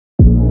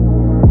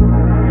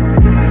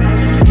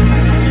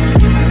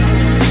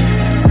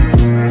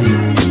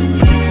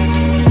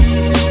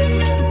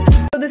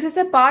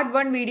part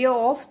 1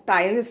 video of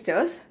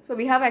thyristors. So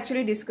we have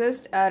actually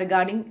discussed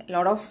regarding a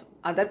lot of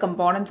other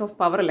components of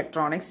power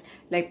electronics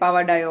like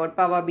power diode,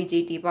 power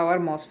BJT, power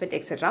MOSFET,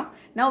 etc.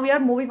 Now we are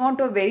moving on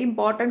to a very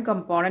important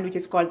component which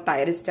is called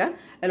thyristor.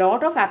 A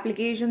lot of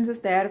applications is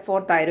there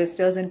for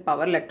thyristors in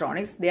power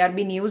electronics. They are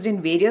being used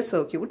in various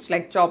circuits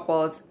like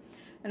choppers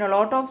and a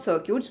lot of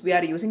circuits we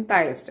are using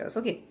thyristors.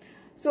 Okay.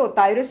 So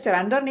thyristor,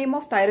 under name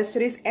of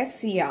thyristor is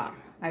SCR.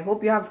 I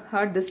hope you have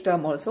heard this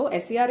term also.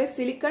 SCR is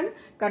silicon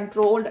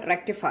controlled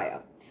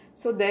rectifier.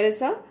 So there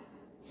is a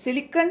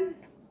silicon,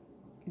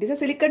 it is a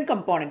silicon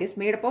component, it is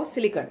made up of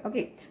silicon.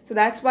 Okay, so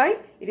that's why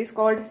it is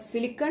called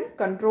silicon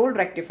controlled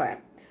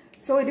rectifier.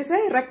 So it is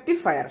a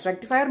rectifier.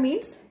 Rectifier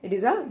means it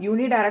is a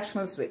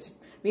unidirectional switch.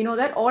 We know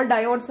that all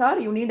diodes are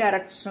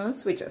unidirectional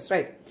switches,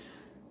 right?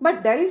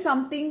 But there is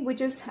something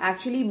which is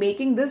actually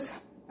making this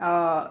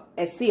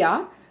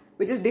SCR,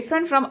 which is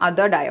different from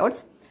other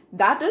diodes.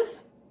 That is,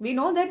 we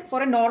know that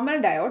for a normal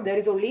diode, there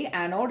is only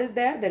anode is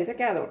there is a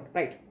cathode,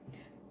 right?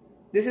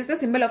 This is the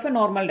symbol of a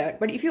normal diode.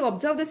 But if you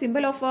observe the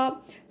symbol of a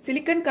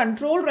silicon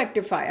control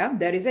rectifier,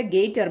 there is a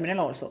gate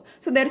terminal also.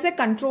 So there is a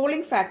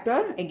controlling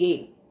factor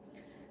again.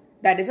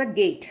 That is a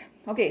gate.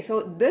 Okay,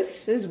 so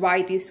this is why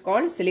it is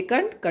called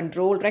silicon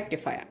control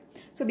rectifier.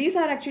 So these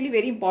are actually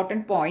very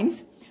important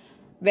points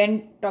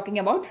when talking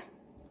about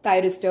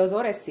thyristors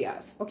or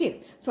SCRs.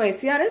 Okay, so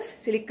SCR is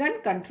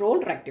silicon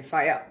control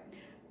rectifier.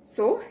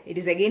 So it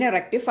is again a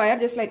rectifier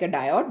just like a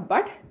diode,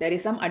 but there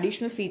is some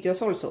additional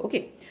features also.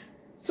 Okay,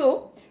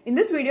 so in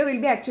this video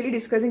we'll be actually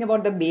discussing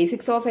about the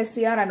basics of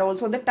SCR and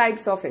also the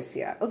types of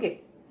SCR.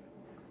 Okay,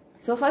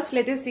 so first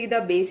let us see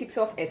the basics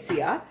of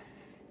SCR.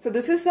 So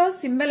this is a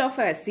symbol of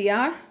a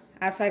SCR.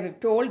 As I have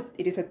told,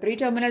 it is a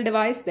 3-terminal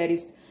device. There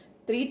is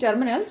 3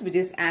 terminals, which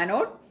is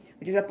anode,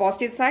 which is a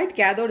positive side,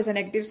 cathode is a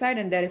negative side,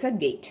 and there is a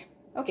gate.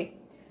 Okay,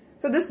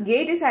 so this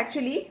gate is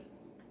actually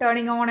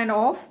turning on and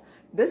off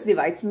this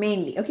device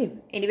mainly. Okay,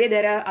 anyway,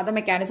 there are other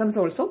mechanisms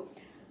also.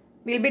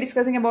 We'll be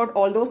discussing about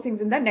all those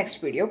things in the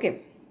next video.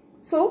 Okay,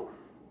 so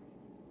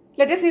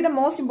let us see the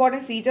most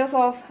important features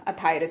of a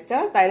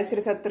thyristor. Thyristor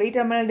is a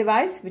 3-terminal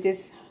device which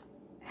is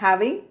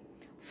having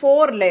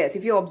 4 layers.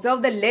 If you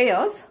observe the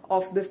layers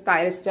of this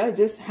thyristor,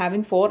 just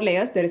having 4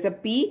 layers, there is a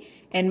P,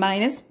 N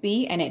minus,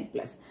 P and N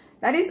plus.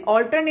 That is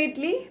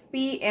alternately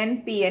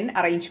PN, PN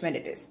arrangement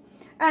it is.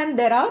 And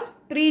there are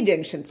 3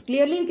 junctions.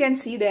 Clearly you can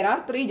see there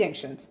are 3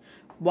 junctions.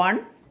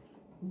 1,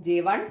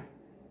 J1,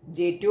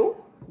 J2,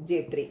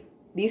 J3.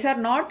 These are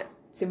not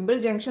simple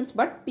junctions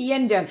but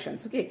PN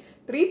junctions. Okay,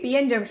 3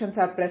 PN junctions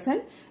are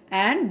present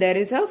and there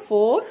is a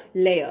 4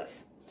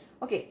 layers.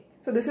 Okay,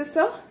 so this is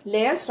the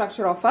layer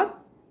structure of a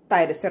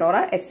thyristor or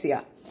a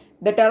SCR.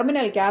 The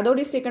terminal cathode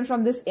is taken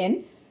from this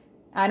N,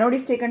 anode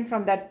is taken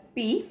from that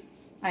P,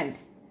 and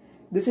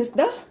this is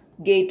the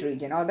gate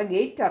region or the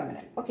gate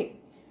terminal. Okay,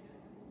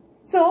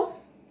 so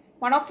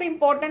one of the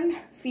important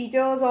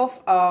features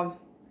of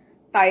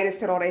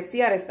thyristor or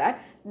SCR is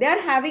that they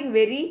are having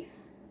very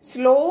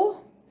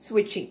slow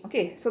switching.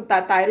 Okay, so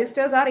the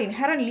thyristors are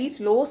inherently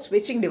slow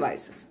switching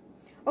devices.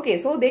 Okay,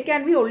 so they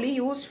can be only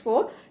used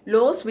for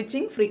low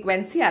switching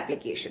frequency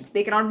applications.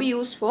 They cannot be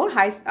used for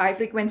high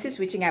frequency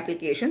switching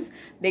applications.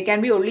 They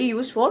can be only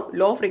used for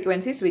low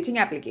frequency switching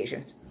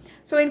applications.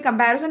 So in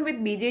comparison with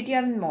BJT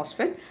and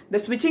MOSFET, the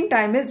switching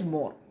time is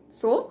more.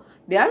 So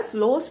they are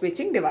slow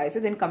switching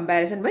devices in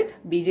comparison with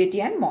BJT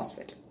and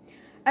MOSFET.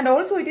 And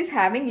also it is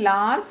having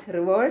large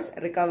reverse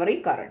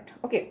recovery current.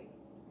 Okay,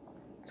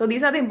 so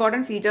these are the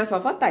important features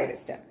of a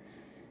thyristor.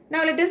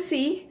 Now let us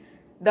see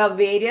the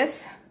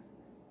various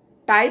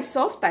types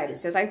of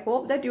thyristors. I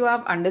hope that you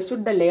have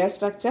understood the layer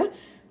structure,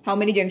 how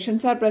many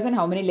junctions are present,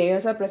 how many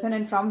layers are present,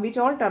 and from which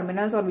all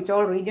terminals or which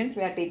all regions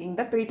we are taking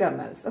the 3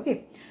 terminals.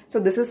 Okay,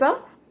 so this is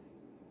a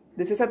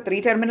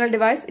 3-terminal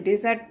device. It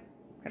is a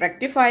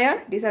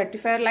rectifier. It is a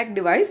rectifier like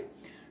device,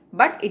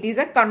 but it is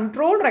a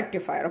controlled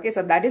rectifier. Okay,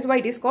 so that is why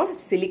it is called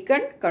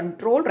silicon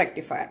controlled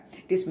rectifier.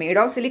 It is made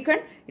of silicon.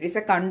 It is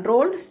a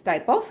controlled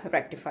type of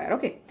rectifier.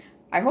 Okay,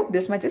 I hope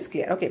this much is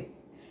clear. Okay,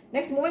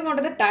 next moving on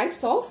to the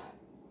types of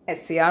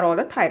SCR or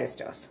the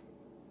thyristors.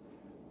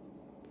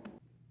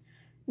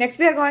 Next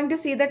we are going to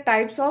see the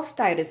types of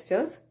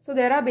thyristors. So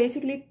there are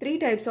basically 3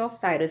 types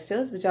of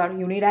thyristors, which are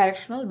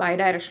unidirectional,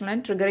 bidirectional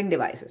and triggering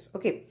devices.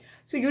 Okay,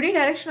 so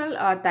unidirectional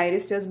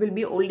thyristors will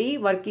be only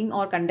working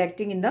or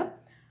conducting in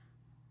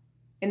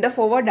the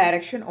forward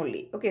direction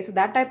only. Okay, so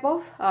that type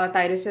of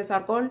thyristors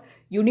are called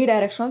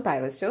unidirectional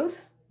thyristors.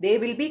 They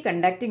will be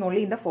conducting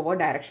only in the forward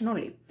direction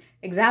only.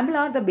 Example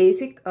are the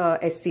basic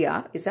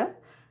SCR is a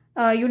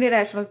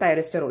unidirectional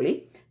thyristor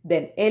only.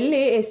 Then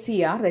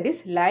LASCR, that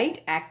is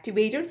light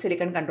activated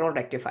silicon control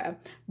rectifier.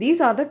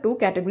 These are the 2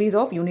 categories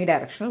of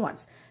unidirectional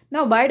ones.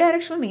 Now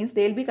bidirectional means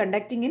they will be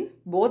conducting in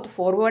both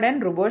forward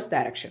and reverse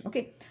direction.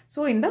 Okay,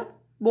 so in the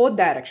both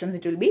directions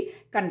it will be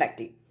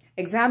conducting.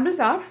 Example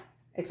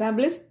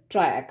is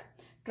triac.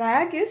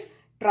 Triac is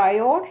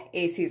triode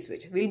AC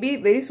switch. We'll be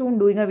very soon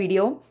doing a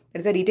video. There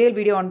is a detailed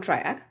video on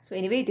triac. So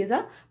anyway, it is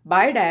a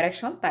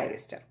bidirectional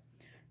thyristor.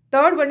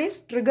 Third one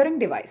is triggering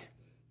device.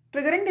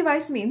 Triggering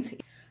device means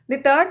The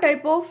third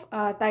type of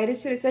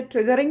thyristor is a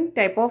triggering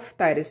type of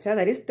thyristor,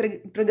 that is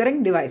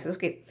triggering devices.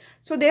 Okay,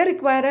 so they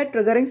require a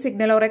triggering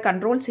signal or a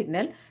control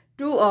signal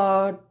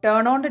to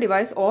turn on the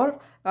device or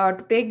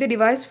to take the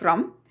device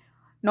from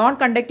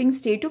non-conducting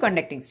state to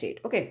conducting state.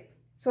 Okay,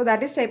 so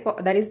that is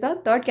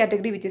the third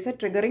category, which is a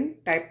triggering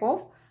type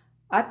of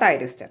a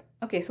thyristor.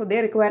 Okay, so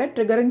they require a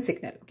triggering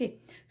signal. Okay,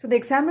 so the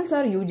examples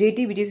are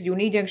UJT, which is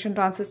uni-junction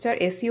transistor,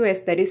 SUS,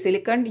 that is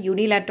silicon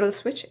unilateral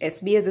switch,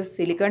 SBS is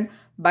silicon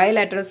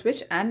bilateral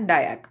switch, and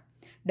DIAC.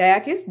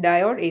 DIAC is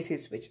diode AC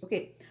switch.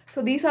 Okay,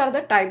 so these are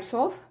the types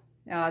of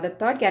the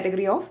third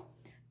category of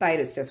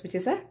thyristors, which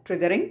is a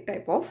triggering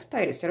type of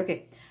thyristor.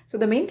 Okay, so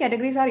the main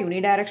categories are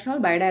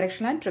unidirectional,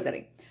 bidirectional, and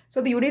triggering. So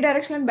the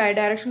unidirectional and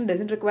bidirectional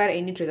doesn't require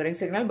any triggering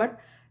signal, but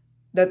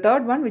the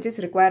third one, which is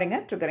requiring a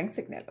triggering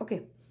signal.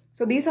 Okay,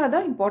 so these are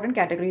the important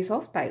categories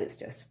of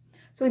thyristors.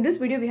 So in this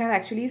video, we have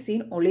actually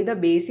seen only the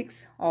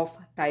basics of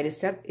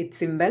thyristor, its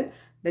symbol,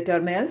 the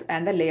terminals,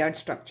 and the layout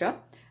structure.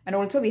 And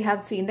also we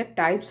have seen the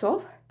types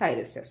of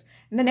thyristors.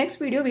 In the next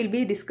video, we'll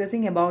be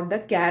discussing about the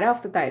cara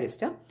of the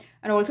thyristor,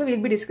 and also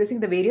we'll be discussing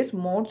the various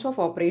modes of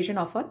operation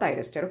of a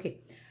thyristor. Okay,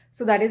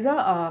 so that is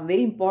a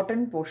very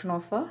important portion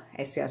of a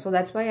SCR. So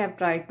that's why I've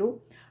tried to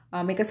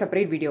make a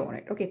separate video on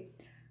it. Okay,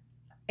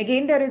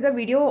 again there is a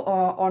video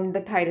on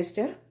the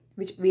thyristor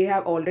which we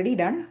have already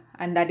done,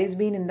 and that is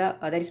been in the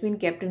that is been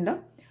kept in the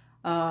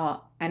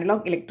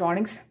analog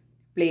electronics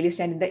playlist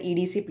and in the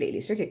EDC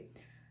playlist. Okay,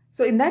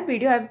 so in that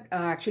video I've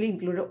actually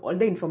included all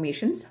the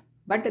informations,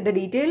 but the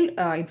detailed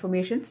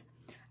informations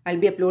I'll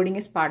be uploading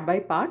is part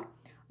by part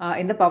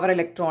in the power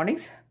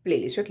electronics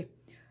playlist. Okay,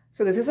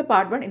 so this is a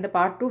part 1. In the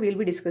part 2 we'll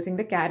be discussing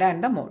the cara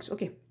and the modes.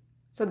 Okay,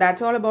 so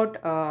that's all about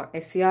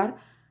SCR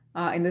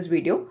in this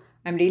video.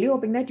 I'm really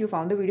hoping that you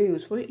found the video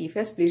useful. If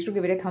yes, please do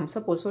give it a thumbs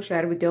up. Also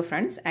share with your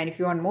friends. And if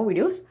you want more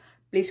videos,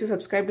 please do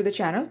subscribe to the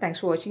channel.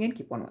 Thanks for watching and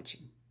keep on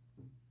watching.